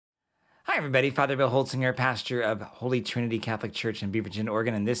Hi, everybody. Father Bill Holtzinger, pastor of Holy Trinity Catholic Church in Beaverton,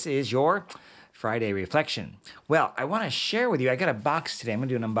 Oregon, and this is your Friday Reflection. Well, I want to share with you, I got a box today. I'm going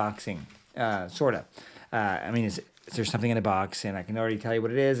to do an unboxing, sort of. There's something in the box, and I can already tell you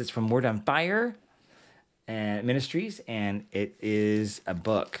what it is. It's from Word on Fire and Ministries, and it is a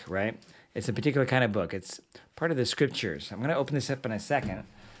book, right? It's a particular kind of book. It's part of the scriptures. I'm going to open this up in a second,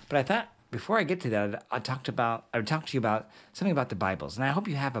 but I thought before I get to that, I would talk to you about something about the Bibles, and I hope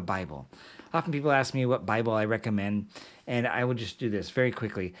you have a Bible. Often people ask me what Bible I recommend, and I will just do this very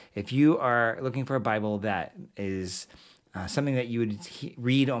quickly. If you are looking for a Bible that is something that you would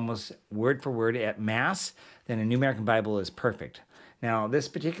read almost word for word at Mass, then a New American Bible is perfect. Now, this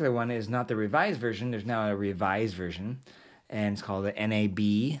particular one is not the Revised Version. There's now a Revised Version, and it's called the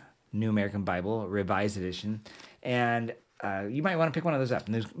NAB, New American Bible, Revised Edition. And you might want to pick one of those up,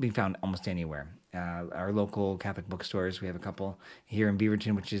 and those can be found almost anywhere. Our local Catholic bookstores, we have a couple here in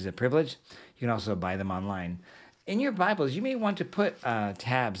Beaverton, which is a privilege. You can also buy them online. In your Bibles, you may want to put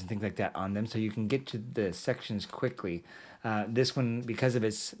tabs and things like that on them so you can get to the sections quickly. This one, because of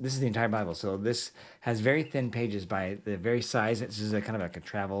this is the entire Bible, so this has very thin pages by the very size. This is a kind of like a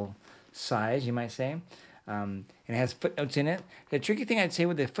travel size, you might say. And it has footnotes in it. The tricky thing I'd say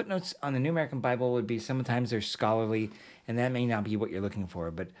with the footnotes on the New American Bible would be sometimes they're scholarly, and that may not be what you're looking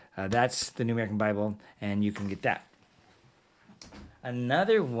for, but that's the New American Bible, and you can get that.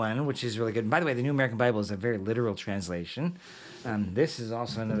 Another one, which is really good. By the way, the New American Bible is a very literal translation. This is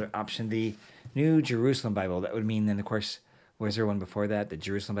also another option, the New Jerusalem Bible. That would mean then, of course, was there one before that, the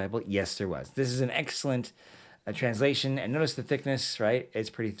Jerusalem Bible? Yes, there was. This is an excellent translation, and notice the thickness, right? It's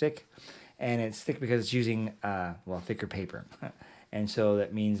pretty thick, and it's thick because it's using, thicker paper. And so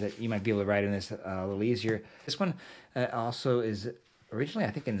that means that you might be able to write in this a little easier. This one also is originally,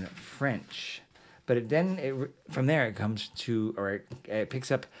 I think, in French. But from there it comes to, or it picks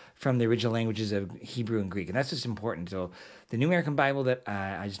up from the original languages of Hebrew and Greek. And that's just important. So the New American Bible that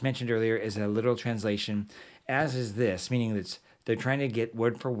I just mentioned earlier is a literal translation, as is this, meaning that they're trying to get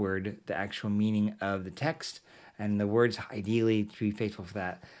word for word the actual meaning of the text, and the words ideally to be faithful for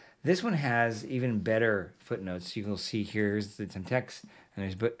that. This one has even better footnotes. You will see here's some text, and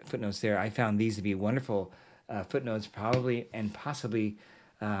there's footnotes there. I found these to be wonderful footnotes, probably and possibly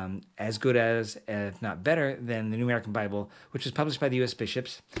as good as, if not better, than the New American Bible, which was published by the U.S.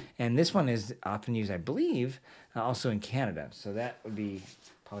 bishops. And this one is often used, I believe, also in Canada. So that would be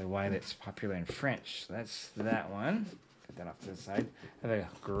probably why it's popular in French. So that's that one. Put that off to the side. I have a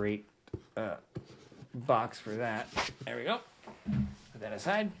great box for that. There we go. Put that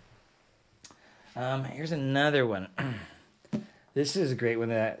aside. Here's another one. This is a great one.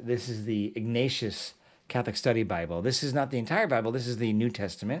 This is the Ignatius Catholic Study Bible. This is not the entire Bible. This is the New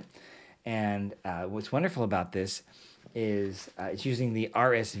Testament. And what's wonderful about this is it's using the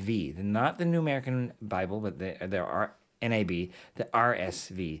RSV, not the New American Bible, but the NAB, the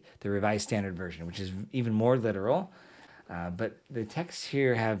RSV, the Revised Standard Version, which is even more literal. But the texts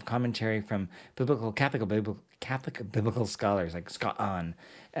here have commentary from Catholic biblical scholars like Scott Hahn.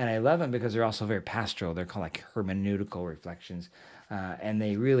 And I love them because they're also very pastoral. They're called like hermeneutical reflections. And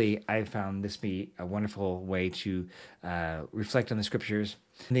they really, I found this be a wonderful way to reflect on the scriptures.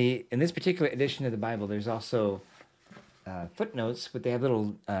 In this particular edition of the Bible, there's also footnotes, but they have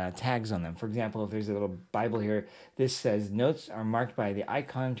little tags on them. For example, if there's a little Bible here, this says, notes are marked by the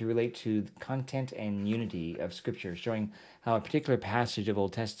icon to relate to the content and unity of Scripture, showing how a particular passage of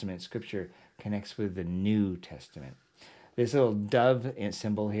Old Testament Scripture connects with the New Testament. This little dove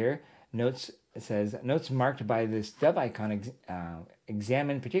symbol here, it says, notes marked by this dove icon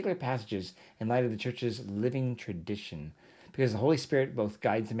examine particular passages in light of the Church's living tradition. Because the Holy Spirit both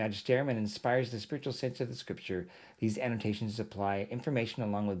guides the magisterium and inspires the spiritual sense of the Scripture, these annotations supply information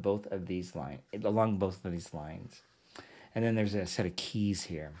along both of these lines. And then there's a set of keys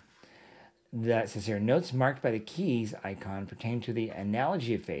here. That says here, notes marked by the keys icon pertain to the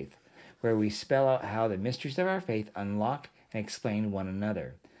analogy of faith, where we spell out how the mysteries of our faith unlock and explain one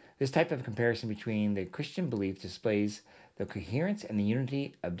another. This type of comparison between the Christian belief displays the coherence and the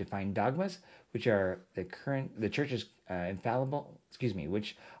unity of defined dogmas, which are the church's infallible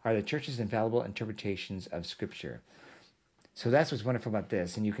interpretations of Scripture. So that's what's wonderful about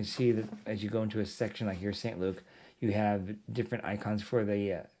this. And you can see that as you go into a section like here, St. Luke, you have different icons for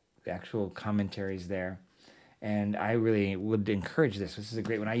the actual commentaries there. And I really would encourage this. This is a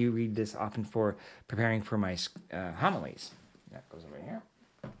great one. I read this often for preparing for my homilies. That goes over here.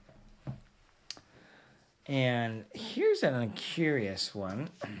 And here's a curious one.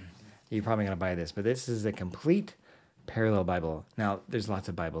 You're probably going to buy this, but this is a complete parallel Bible. Now, there's lots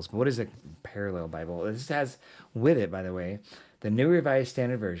of Bibles, but what is a parallel Bible? This has with it, by the way, the New Revised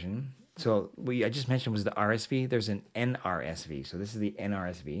Standard Version, So I just mentioned was the RSV. There's an NRSV. So this is the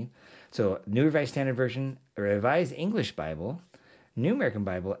NRSV. So New Revised Standard Version, a Revised English Bible, New American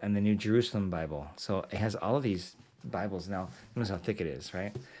Bible, and the New Jerusalem Bible. So it has all of these Bibles. Now, notice how thick it is,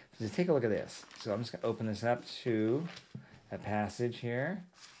 right? So just take a look at this. So I'm just going to open this up to a passage here.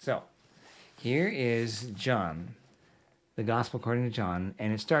 So here is John, the Gospel according to John,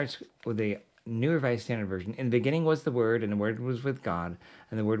 and it starts with the New Revised Standard Version. In the beginning was the Word, and the Word was with God,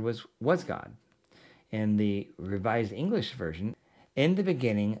 and the Word was God. In the Revised English Version, in the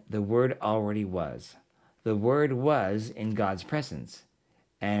beginning, the Word already was. The Word was in God's presence.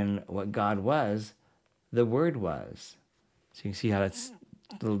 And what God was, the Word was. So you can see how that's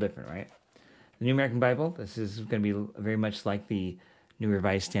a little different, right? The New American Bible, this is going to be very much like the New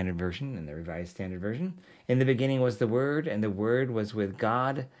Revised Standard Version and the Revised Standard Version. In the beginning was the Word, and the Word was with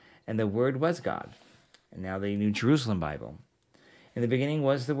God, and the Word was God. And now the New Jerusalem Bible. In the beginning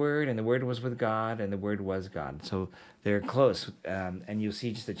was the Word, and the Word was with God, and the Word was God. So they're close, and you'll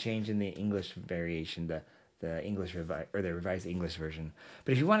see just a change in the English variation, the English or the Revised English Version.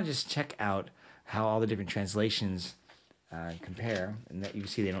 But if you want to just check out how all the different translations compare, and that you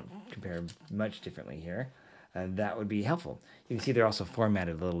see they don't compare much differently here, that would be helpful. You can see they're also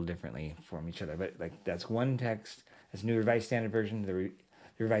formatted a little differently from each other, but like that's one text. That's New Revised Standard Version, the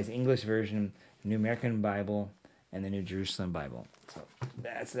Revised English Version, New American Bible, and the New Jerusalem Bible. So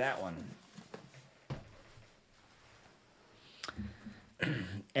that's that one.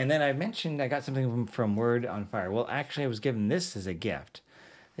 And then I mentioned I got something from Word on Fire. Well, actually, I was given this as a gift.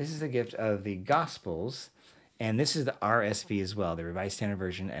 This is a gift of the Gospels, and this is the RSV as well, the Revised Standard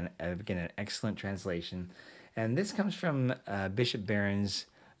Version, and again, an excellent translation. And this comes from Bishop Barron's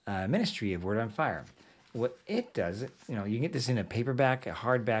ministry of Word on Fire. What it does, you can get this in a paperback, a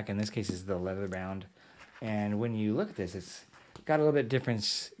hardback. In this case, is the leather bound. And when you look at this, it's got a little bit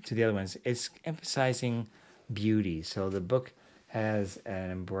difference to the other ones. It's emphasizing beauty. So the book has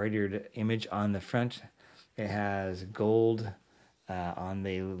an embroidered image on the front. It has gold on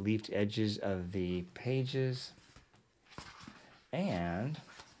the leafed edges of the pages. And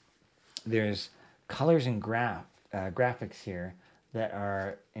there's colors and graphics here that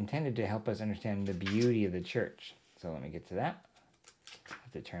are intended to help us understand the beauty of the church. So let me get to that. I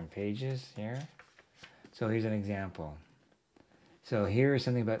have to turn pages here. So here's an example. So here's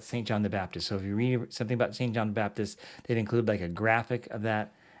something about St. John the Baptist. So if you read something about St. John the Baptist, they'd include like a graphic of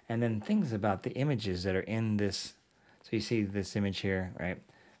that, and then things about the images that are in this. So you see this image here, right?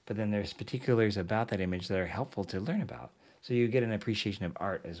 But then there's particulars about that image that are helpful to learn about. So you get an appreciation of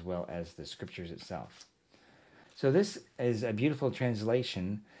art as well as the scriptures itself. So this is a beautiful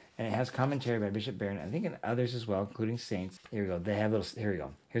translation, and it has commentary by Bishop Barron, I think, and others as well, including saints. Here we go. Here we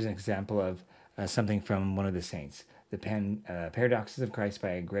go. Here's an example of something from one of the saints. The Paradoxes of Christ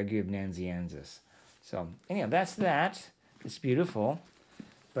by Gregory of Nazianzus. So anyhow, that's that. It's beautiful.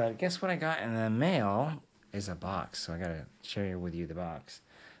 But guess what I got in the mail is a box. So I got to share with you the box.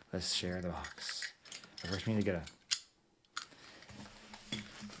 Let's share the box. First, we need to get a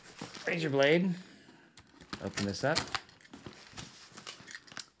razor blade. Open this up.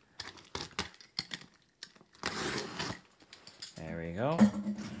 There we go.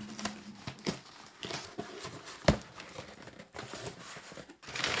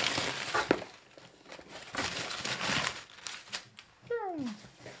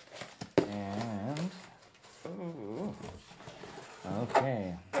 And,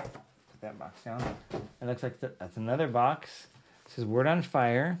 okay. Put that box down. It looks like that's another box. It says Word on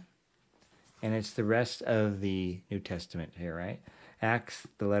Fire. And it's the rest of the New Testament here, right? Acts,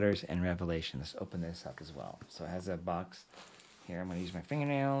 the letters, and Revelation. Let's open this up as well. So it has a box here. I'm going to use my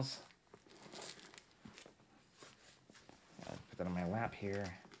fingernails. I'll put that on my lap here.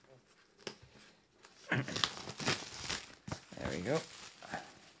 There we go.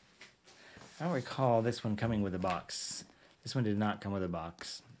 I don't recall this one coming with a box. This one did not come with a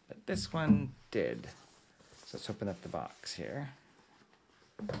box, but this one did. So let's open up the box here.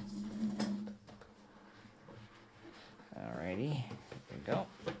 Alrighty, here we go.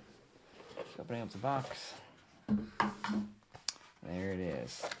 Just opening up the box. There it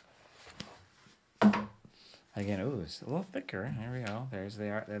is. Again, ooh, it's a little thicker. There we go.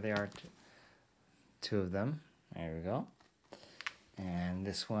 There they are. Two of them. There we go. And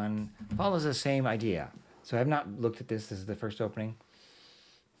this one follows the same idea. So I've not looked at this. This is the first opening.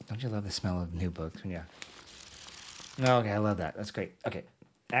 Don't you love the smell of new books? Yeah. No, okay, I love that. That's great. Okay,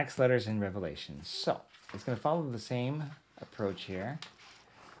 Acts, letters, and Revelation. So it's going to follow the same approach here.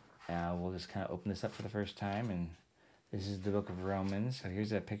 We'll just kind of open this up for the first time, and this is the book of Romans. So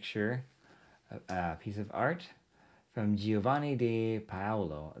here's a picture, a piece of art from Giovanni de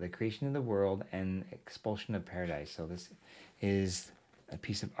Paolo, The Creation of the World and Expulsion of Paradise. So this is a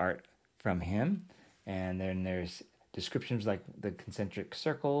piece of art from him. And then there's descriptions like the concentric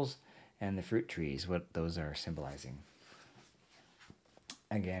circles and the fruit trees, what those are symbolizing.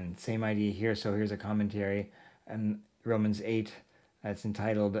 Again, same idea here. So here's a commentary on Romans 8. It's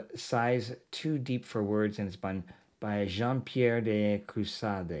entitled Sighs Too Deep for Words, and it's by Jean-Pierre de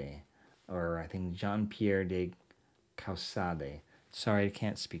Caussade, or I think Jean-Pierre de Caussade. Sorry, I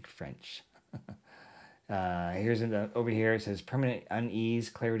can't speak French. Here's over here. It says permanent unease,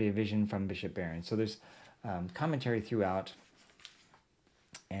 clarity of vision from Bishop Barron. So there's commentary throughout,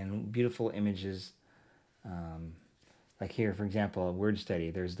 and beautiful images. Like here, for example, a word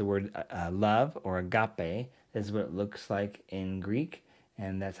study. There's the word love, or agape. This is what it looks like in Greek,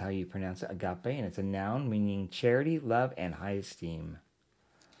 and that's how you pronounce it, agape. And it's a noun meaning charity, love, and high esteem.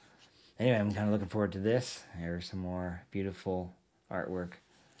 Anyway, I'm kind of looking forward to this. Here's some more beautiful artwork.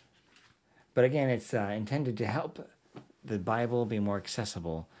 But again, it's intended to help the Bible be more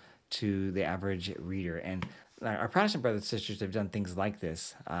accessible to the average reader. And our Protestant brothers and sisters have done things like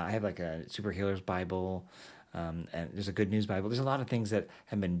this. I have like a Super Healers Bible, and there's a Good News Bible. There's a lot of things that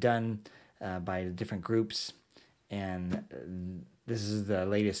have been done by different groups. And this is the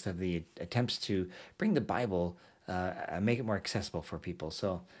latest of the attempts to bring the Bible, make it more accessible for people.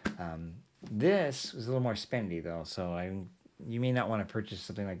 So this was a little more spendy, though. So you may not want to purchase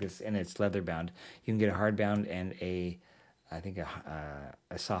something like this, and it's leather bound. You can get a hardbound and I think a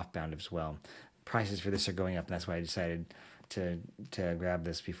soft bound as well. Prices for this are going up, and that's why I decided to grab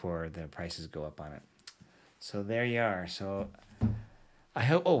this before the prices go up on it. So there you are. So I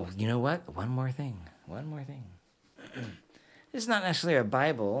hope. Oh, you know what? One more thing. This is not necessarily a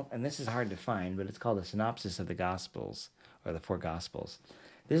Bible, and this is hard to find, but it's called a synopsis of the Gospels, or the 4 Gospels.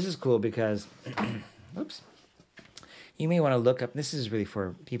 This is cool because, oops. You may want to look up, this is really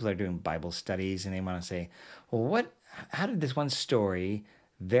for people who are doing Bible studies, and they want to say, well, how did this one story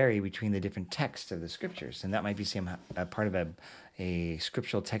vary between the different texts of the scriptures? And that might be a part of a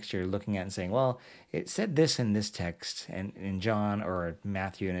scriptural text you're looking at and saying, well, it said this in this text, and in John or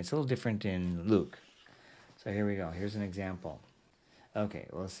Matthew, and it's a little different in Luke. So here we go. Here's an example. Okay,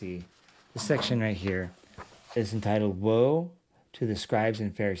 let's see. This section right here is entitled, Woe to the Scribes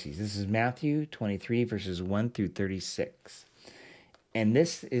and Pharisees. This is Matthew 23, verses 1 through 36. And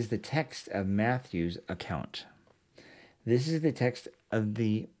this is the text of Matthew's account. This is the text of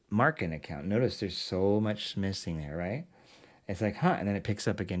the Markan account. Notice there's so much missing there, right? It's like, and then it picks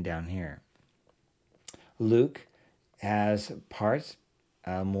up again down here. Luke has parts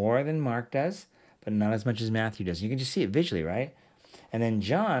more than Mark does, but not as much as Matthew does. You can just see it visually, right? And then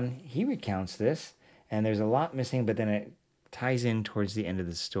John, he recounts this, and there's a lot missing, but then it ties in towards the end of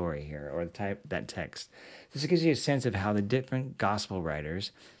the story here, or that text. This gives you a sense of how the different gospel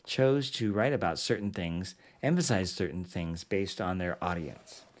writers chose to write about certain things, emphasize certain things based on their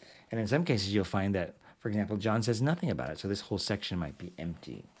audience. And in some cases, you'll find that, for example, John says nothing about it, so this whole section might be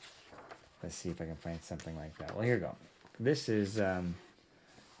empty. Let's see if I can find something like that. Well, here we go. This is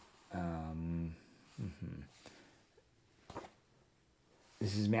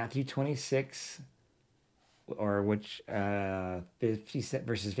this is Matthew 26, or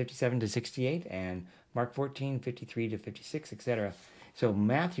verses 57 to 68, and Mark 14, 53 to 56, etc. So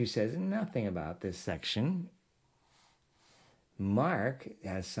Matthew says nothing about this section. Mark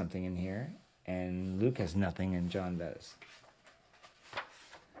has something in here, and Luke has nothing, and John does.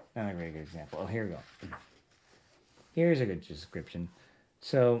 Not a very good example. Oh, here we go. Here's a good description.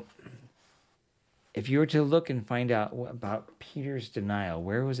 So if you were to look and find out about Peter's denial,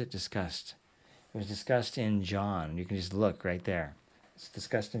 where was it discussed? It was discussed in John. You can just look right there. It's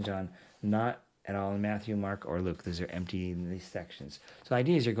discussed in John, not at all in Matthew, Mark, or Luke. Those are empty in these sections. So the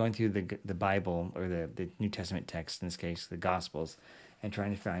idea is you're going through the Bible, or the New Testament text, in this case, the Gospels, and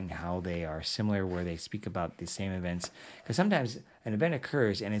trying to find how they are similar, where they speak about the same events. Because sometimes an event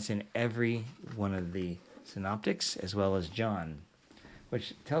occurs, and it's in every one of the synoptics, as well as John,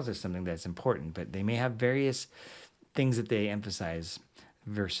 which tells us something that's important, but they may have various things that they emphasize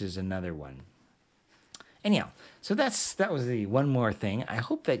versus another one. Anyhow, so that was the one more thing. I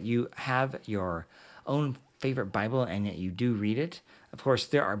hope that you have your own favorite Bible and that you do read it. Of course,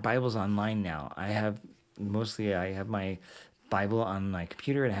 there are Bibles online now. I have my Bible on my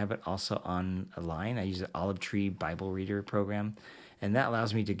computer, and I have it also online. I use the Olive Tree Bible Reader program. And that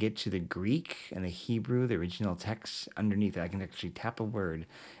allows me to get to the Greek and the Hebrew, the original text underneath it. I can actually tap a word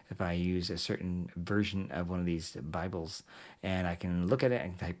if I use a certain version of one of these Bibles. And I can look at it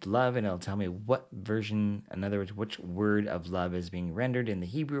and type love, and it'll tell me what version, in other words, which word of love is being rendered in the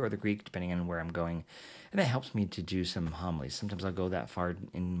Hebrew or the Greek, depending on where I'm going. And that helps me to do some homilies. Sometimes I'll go that far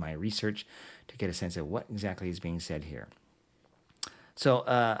in my research to get a sense of what exactly is being said here. So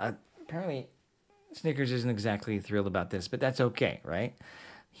apparently Snickers isn't exactly thrilled about this, but that's okay, right?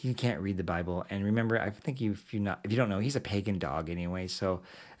 He can't read the Bible. And remember, I think if you don't know, he's a pagan dog anyway. So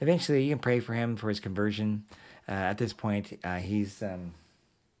eventually you can pray for him for his conversion. At this point, he's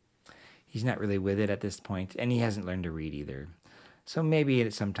not really with it at this point, and he hasn't learned to read either. So maybe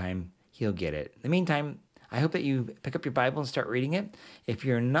at some time he'll get it. In the meantime, I hope that you pick up your Bible and start reading it. If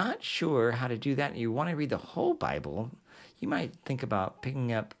you're not sure how to do that and you want to read the whole Bible, you might think about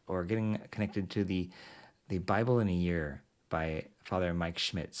picking up or getting connected to the Bible in a Year by Father Mike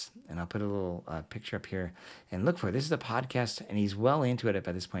Schmitz. And I'll put a little picture up here and look for it. This is a podcast, and he's well into it at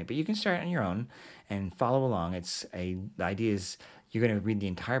this point. But you can start on your own and follow along. The idea is you're going to read the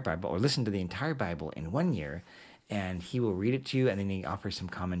entire Bible or listen to the entire Bible in 1 year, and he will read it to you, and then he offers some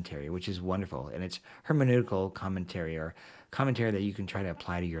commentary, which is wonderful. And it's hermeneutical commentary, or commentary that you can try to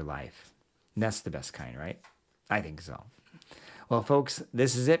apply to your life. And that's the best kind, right? I think so. Well, folks,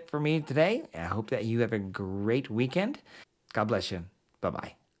 this is it for me today. I hope that you have a great weekend. God bless you.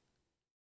 Bye-bye.